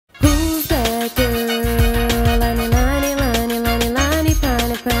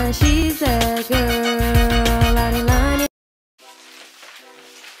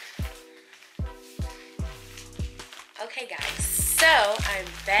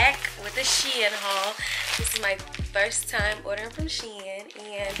SHEIN haul. This is my first time ordering from SHEIN,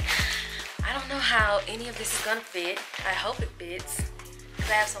 and I don't know how any of this is gonna fit. I hope it fits because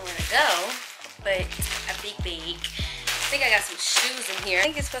I have somewhere to go, but a big bag. I think I got some shoes in here. I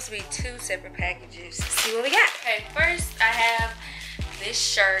think it's supposed to be 2 separate packages. Let's see what we got. Okay, first I have this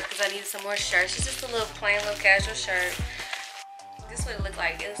shirt because I needed some more shirts. It's just a little plain little casual shirt. This is what it looked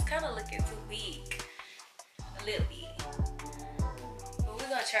like. It was kind of looking too big. A little big. But we're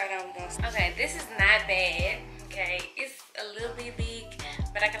gonna try it on. Okay, this is not bad. Okay, it's a little bit big,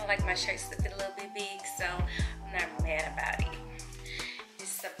 but I kind of like my shirts to fit a little bit big, so I'm not mad about it.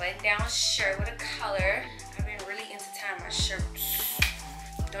 It's a button-down shirt with a collar. I've been really into tying my shirts.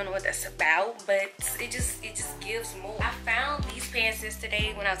 Don't know what that's about, but it just gives more. I found these pants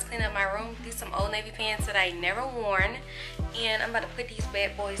yesterday when I was cleaning up my room. These some Old Navy pants that I never worn, and I'm about to put these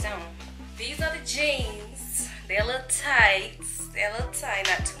bad boys on. These are the jeans. They're a little tight. They're a little tight,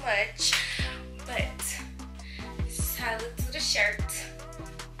 not too much, but this is how it looks with the shirt.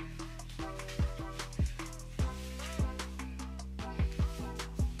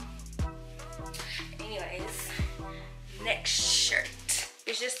 Anyways, next shirt.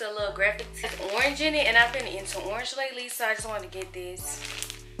 It's just a little graphic with orange in it, and I've been into orange lately, so I just wanted to get this.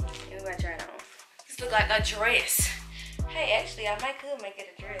 And we're gonna try it on. This look like a dress. Hey, actually, I might could make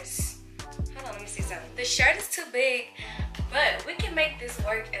it a dress. Hold on, let me see something. The shirt is too big, but we can make this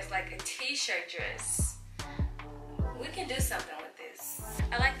work as like a t-shirt dress. We can do something with this.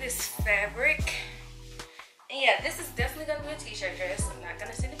 I like this fabric. And yeah, this is definitely gonna be a t-shirt dress. I'm not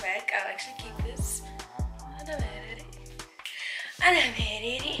gonna send it back. I'll actually keep this. I don't mad at it. I don't mad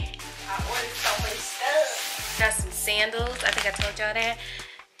at it. I ordered so much stuff. Got some sandals. I think I told y'all that.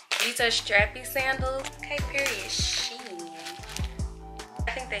 These are strappy sandals. Okay, period. SHEIN.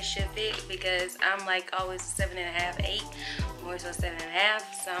 I think they should fit because I'm like always 7.5, 8. More so 7.5.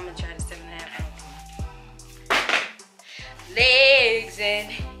 So I'm gonna try the 7.5. Legs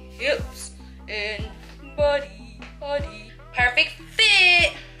and hips and body. Perfect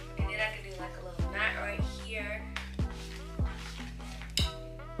fit. And then I can do like a little knot right here.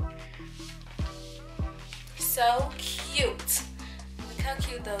 So cute. Look how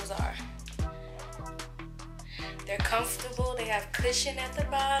cute those are. They're comfortable. They have cushion at the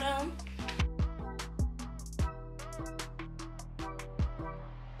bottom.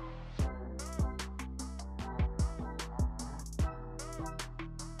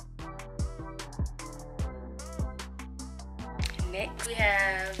 Next, we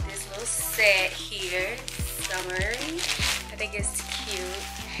have this little set here, summery. I think it's cute.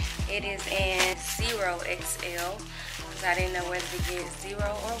 It is in 0XL because I didn't know whether to get 0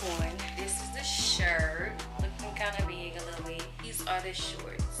 or 1. This is the shirt, looking kind of big a little bit. These are the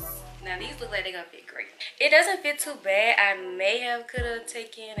shorts. Now these look like they're gonna fit great. It doesn't fit too bad. I could have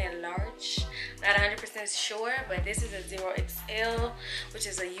taken a large. Not 100% sure, but this is a 0XL, which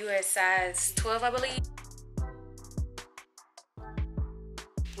is a US size 12, I believe.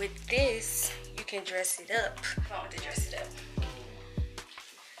 With this, you can dress it up. If I want to dress it up.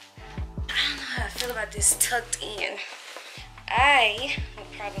 I don't know how I feel about this tucked in. I will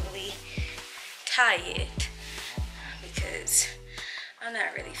probably tie it because I'm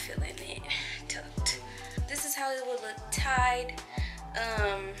not really feeling it tucked. This is how it would look tied.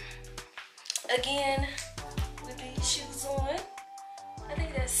 Again, with these shoes on. I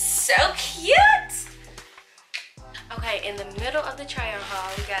think that's so cute. Okay, in the middle of the try-on haul,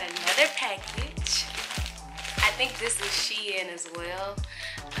 we got another package. I think this is SHEIN as well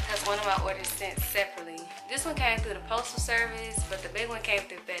because one of my orders sent separately. This one came through the postal service, but the big one came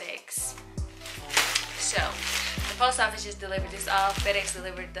through FedEx. So the post office just delivered this off. FedEx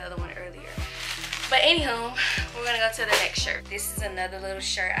delivered the other one earlier. But anywho, we're gonna go to the next shirt. This is another little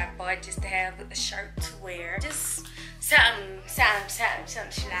shirt I bought just to have a shirt to wear. Just something slight.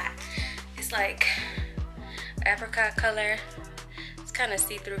 It's like apricot color. It's kind of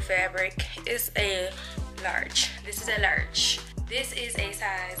see-through fabric. It's a large. This is a large. This is a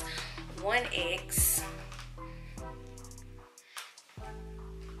size 1X.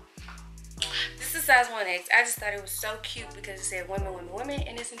 This is size 1X. I just thought it was so cute because it said women, women, women,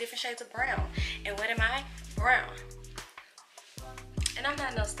 and it's in different shades of brown. And what am I? Brown. And I'm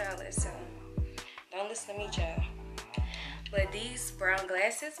not no stylist, so don't listen to me, child. But these brown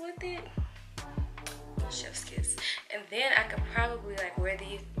glasses with it, chef's kiss. And then I could probably like wear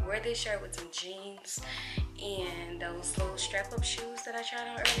this shirt with some jeans and those little strap-up shoes that I tried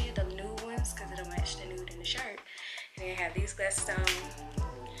on earlier, the new ones, because it'll match the nude in the shirt. And then have these glasses on.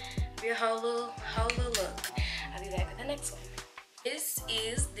 Be a whole little look. I'll be back with the next one. This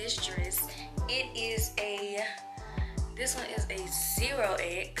is this dress. This one is a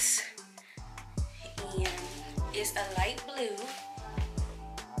 0X. and it's a light blue.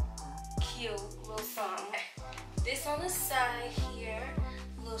 Cute little something. This on the side here,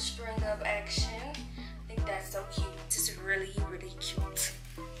 little string up action. I think that's so cute. Just really, really cute.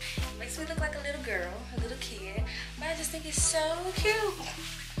 It makes me look like a little girl, a little kid, but I just think it's so cute.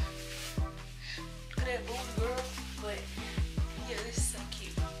 Look at that booty, girl. But yeah, this is so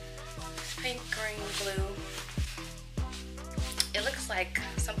cute. Pink, green, blue. It looks like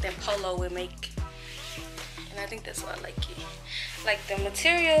something Polo would make, and I think that's why I like it. Like the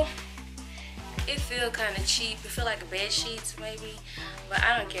material, it feel kind of cheap. It feel like bed sheets maybe, but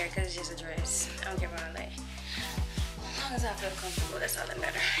I don't care because it's just a dress. I don't care about all that. As long as I feel comfortable, that's all that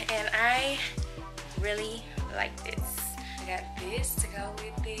matters. And I really like this. I got this to go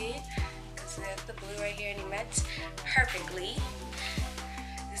with it because that's the blue right here and it matches perfectly.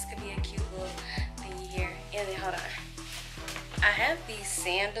 This could be a cute little thingy here. And then hold on. I have these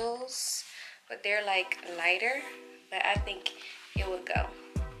sandals, but they're like lighter, but I think it would go.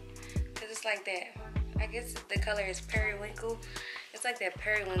 Cause it's like that. I guess the color is periwinkle. It's like that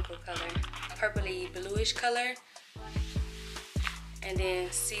periwinkle color, purpley bluish color. And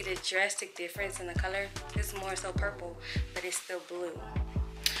then see the drastic difference in the color. It's more so purple, but it's still blue.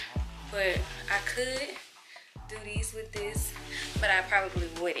 But I could do these with this, but I probably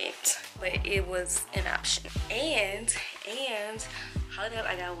wouldn't. But it was an option. And hold up,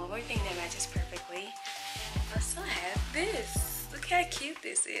 I got one more thing that matches perfectly. I still have this. Look how cute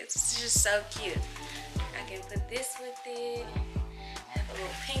this is. It's just so cute. I can put this with it. Have a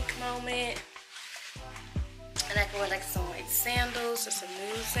little pink moment. And I can wear like some white sandals or some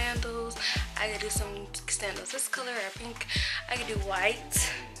nude sandals. I could do some sandals this color or pink. I could do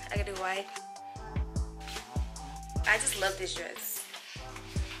white. I could do white. I just love this dress.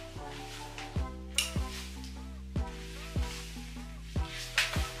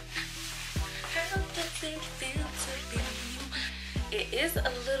 How does it feel to be you? It is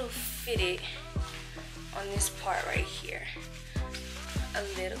a little fitted on this part right here. A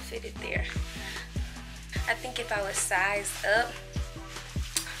little fitted there. I think if I was sized up,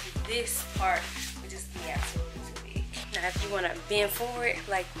 this part would just be absolutely too big. Now if you want to bend forward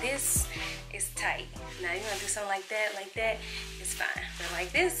like this, it's tight. Now you want to do something like that, it's fine. But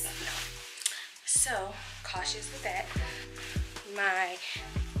like this, no. So cautious with that. My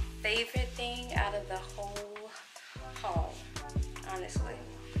favorite thing out of the whole haul, honestly.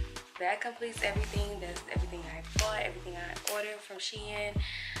 That completes everything. That's everything I bought, everything I ordered from SHEIN.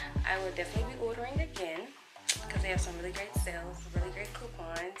 I will definitely be ordering again because they have some really great sales, really great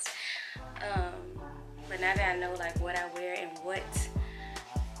coupons. But now that I know like what I wear and what,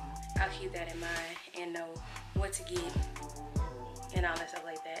 I'll keep that in mind and know what to get and all that stuff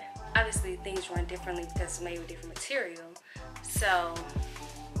like that. Obviously things run differently because it's made with different material. So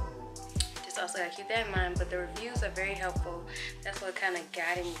just also gotta keep that in mind, but the reviews are very helpful. That's what kind of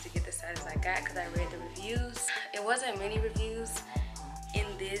guided me to get the sizes I got because I read the reviews. It wasn't many reviews in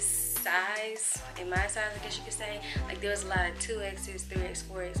this size, in my size I guess you could say. Like there was a lot of 2X's, 3X,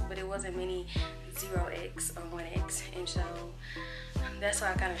 4X, but it wasn't many 0X or 1X. And so that's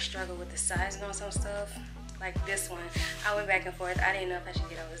why I kind of struggle with the sizing on some stuff. Like this one, I went back and forth. I didn't know if I should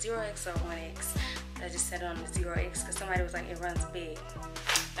get it on the 0X or 1X. I just set it on the 0X because somebody was like, it runs big.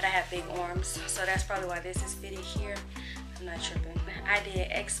 But I have big arms, so that's probably why this is fitted here. I'm not tripping. I did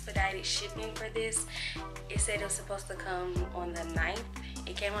expedited shipping for this. It said it was supposed to come on the 9th.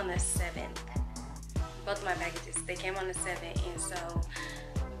 It came on the 7th. Both of my packages, they came on the 7th. And so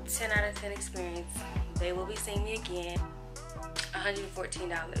 10 out of 10 experience. They will be seeing me again.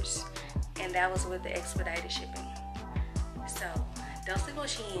 $114. And that was with the expedited shipping. So don't sleep on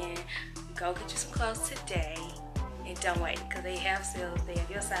SHEIN. Go get you some clothes today. And don't wait, because they have sales. They have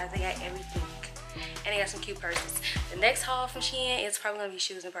your size. They got everything. And they got some cute purses. The next haul from SHEIN is probably going to be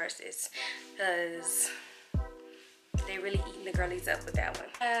shoes and purses, because they really eating the girlies up with that one.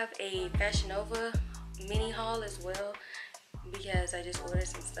 I have a Fashion Nova mini haul as well, because I just ordered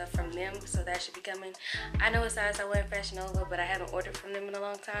some stuff from them, so that should be coming. I know what size I wear in Fashion Nova, but I haven't ordered from them in a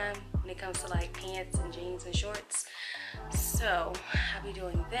long time when it comes to like pants and jeans and shorts. So I'll be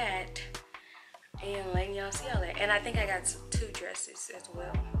doing that and letting y'all see all that. And I think I got 2 dresses as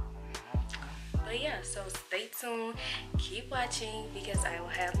well. But yeah, so stay tuned, keep watching, because I will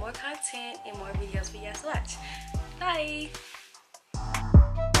have more content and more videos for you guys to watch. Bye!